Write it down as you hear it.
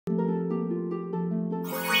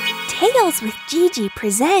Tales with Gigi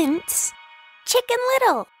presents Chicken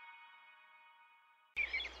Little.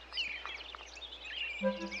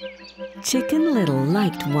 Chicken Little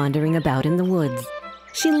liked wandering about in the woods.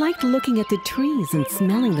 She liked looking at the trees and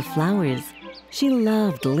smelling the flowers. She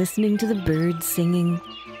loved listening to the birds singing.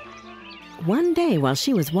 One day while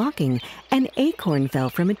she was walking, an acorn fell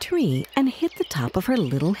from a tree and hit the top of her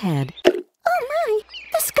little head. Oh my,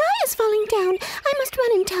 the sky is falling down. I must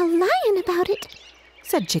run and tell Lion about it,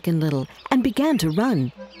 said Chicken Little, and began to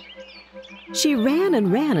run. She ran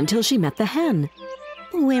and ran until she met the hen.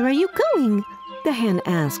 Where are you going? The hen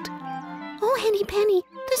asked. Oh, Henny Penny,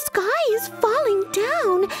 the sky is falling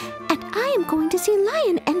down, and I am going to see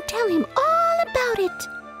Lion and tell him all about it.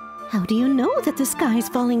 How do you know that the sky is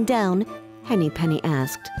falling down? Henny Penny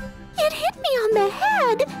asked. It hit me on the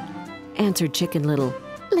head, answered Chicken Little.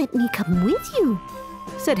 Let me come with you,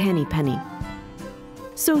 said Henny Penny.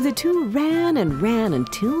 So the two ran and ran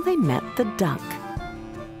until they met the duck.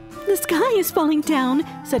 The sky is falling down,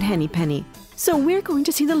 said Henny Penny. So we're going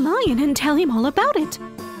to see the lion and tell him all about it.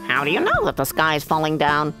 How do you know that the sky is falling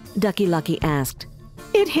down? Ducky Lucky asked.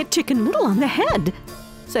 It hit Chicken Little on the head,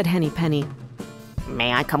 said Henny Penny.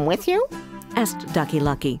 May I come with you? Asked Ducky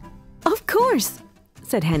Lucky. Of course,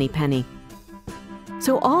 said Henny Penny.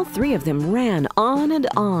 So all three of them ran on and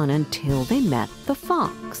on until they met the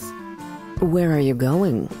fox. Where are you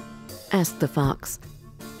going? Asked the fox.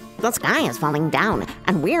 The sky is falling down,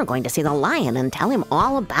 and we're going to see the lion and tell him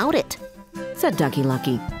all about it, said Ducky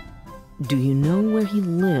Lucky. Do you know where he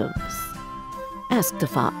lives? Asked the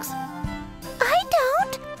fox. I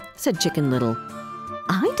don't, said Chicken Little.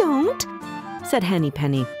 I don't, said Henny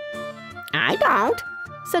Penny. I don't,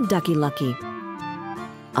 said Ducky Lucky.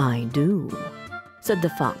 I do, said the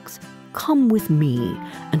fox. Come with me,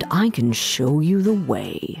 and I can show you the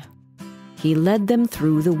way. He led them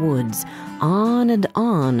through the woods, on and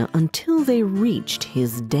on, until they reached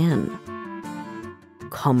his den.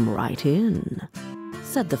 Come right in,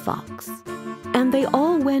 said the fox. And they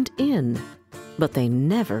all went in, but they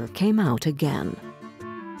never came out again.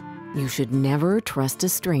 You should never trust a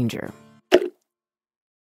stranger.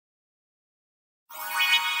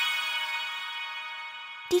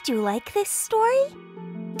 Did you like this story?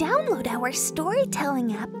 Download our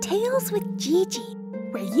storytelling app, Tales with Gigi,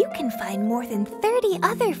 where you can find more than 30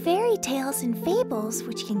 other fairy tales and fables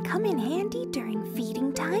which can come in handy during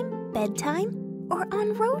feeding time, bedtime, or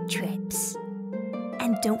on road trips.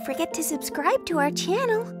 And don't forget to subscribe to our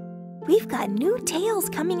channel. We've got new tales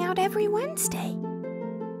coming out every Wednesday.